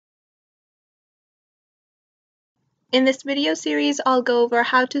In this video series, I'll go over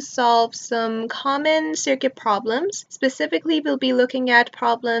how to solve some common circuit problems. Specifically, we'll be looking at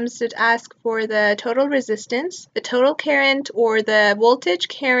problems that ask for the total resistance, the total current, or the voltage,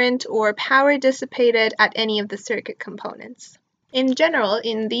 current, or power dissipated at any of the circuit components. In general,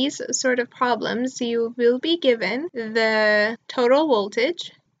 in these sort of problems, you will be given the total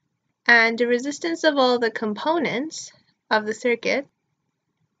voltage and the resistance of all the components of the circuit,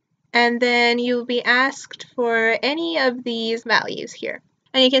 and then you'll be asked for any of these values here.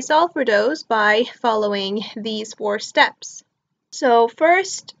 And you can solve for those by following these 4 steps. So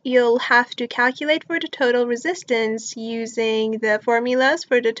first, you'll have to calculate for the total resistance using the formulas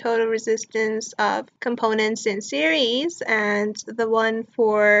for the total resistance of components in series and the one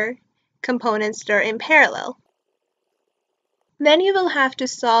for components that are in parallel. Then you will have to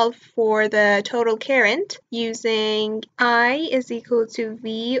solve for the total current using I is equal to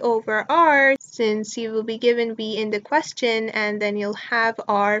V over R, since you will be given V in the question and then you'll have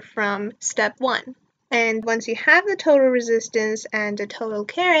R from step 1. And once you have the total resistance and the total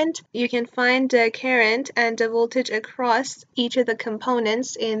current, you can find the current and the voltage across each of the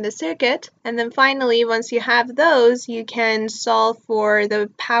components in the circuit. And then finally, once you have those, you can solve for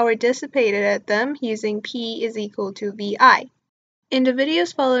the power dissipated at them using P is equal to VI. In the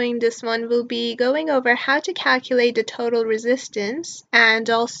videos following this one, we'll be going over how to calculate the total resistance and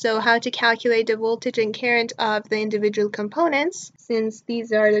also how to calculate the voltage and current of the individual components, since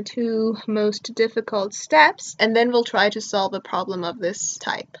these are the 2 most difficult steps, and then we'll try to solve a problem of this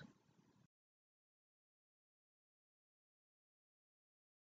type.